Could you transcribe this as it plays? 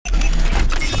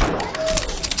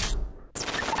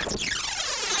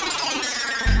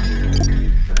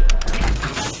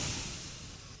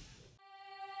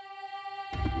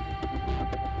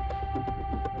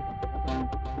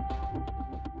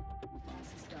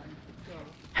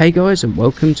Hey guys, and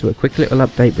welcome to a quick little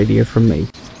update video from me,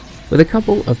 with a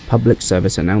couple of public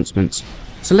service announcements.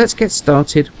 So let's get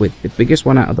started with the biggest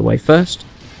one out of the way first.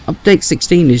 Update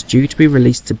 16 is due to be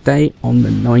released today on the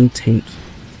 19th.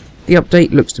 The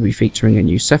update looks to be featuring a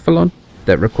new Cephalon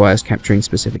that requires capturing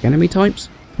specific enemy types,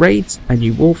 raids, a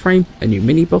new warframe, a new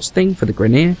mini-boss thing for the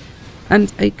Grineer,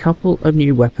 and a couple of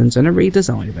new weapons and a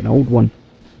redesign of an old one.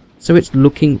 So it's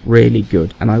looking really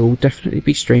good, and I will definitely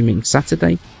be streaming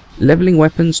Saturday, leveling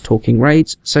weapons, talking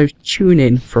raids, so tune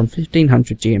in from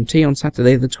 1500 GMT on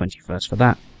Saturday the 21st for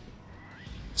that.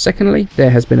 Secondly,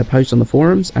 there has been a post on the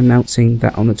forums announcing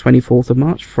that on the 24th of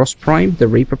March, Frost Prime, the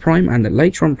Reaper Prime and the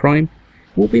Latron Prime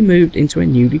will be moved into a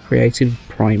newly created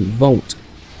Prime Vault,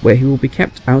 where he will be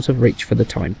kept out of reach for the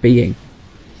time being.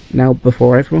 Now,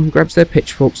 before everyone grabs their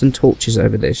pitchforks and torches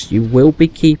over this, you will be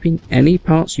keeping any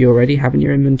parts you already have in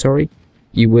your inventory.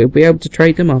 You will be able to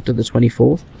trade them after the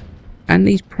 24th, and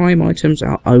these Prime items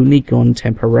are only gone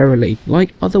temporarily,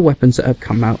 like other weapons that have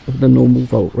come out of the normal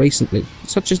vault recently,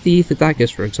 such as the Ether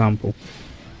Daggers for example.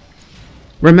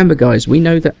 Remember guys, we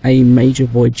know that a major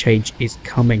void change is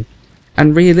coming,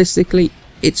 and realistically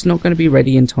it's not going to be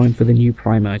ready in time for the new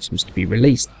Prime items to be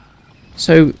released.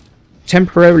 So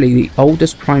temporarily the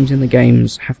oldest Primes in the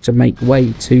games have to make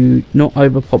way to not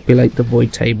overpopulate the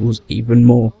void tables even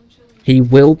more. He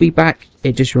will be back,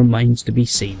 it just remains to be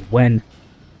seen when.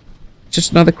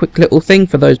 Just another quick little thing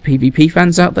for those PvP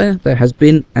fans out there, there has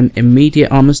been an immediate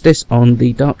armistice on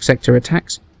the Dark Sector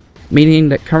attacks, meaning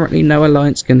that currently no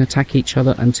alliance can attack each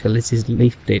other until it is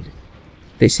lifted.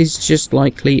 This is just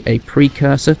likely a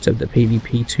precursor to the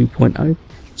PvP 2.0,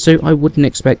 so I wouldn't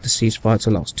expect the ceasefire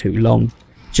to last too long,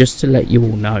 just to let you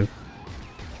all know.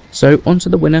 So on to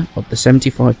the winner of the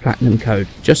 75 Platinum code,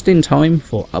 just in time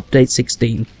for update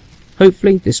 16.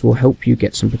 Hopefully this will help you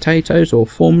get some potatoes or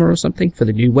former or something for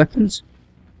the new weapons.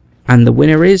 And the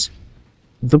winner is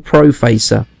the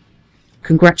Profacer.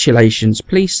 Congratulations,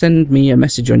 please send me a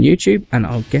message on YouTube and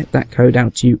I'll get that code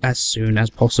out to you as soon as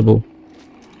possible.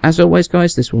 As always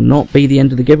guys, this will not be the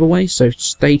end of the giveaway, so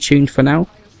stay tuned for now,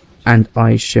 and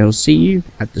I shall see you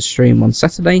at the stream on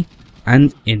Saturday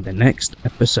and in the next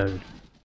episode.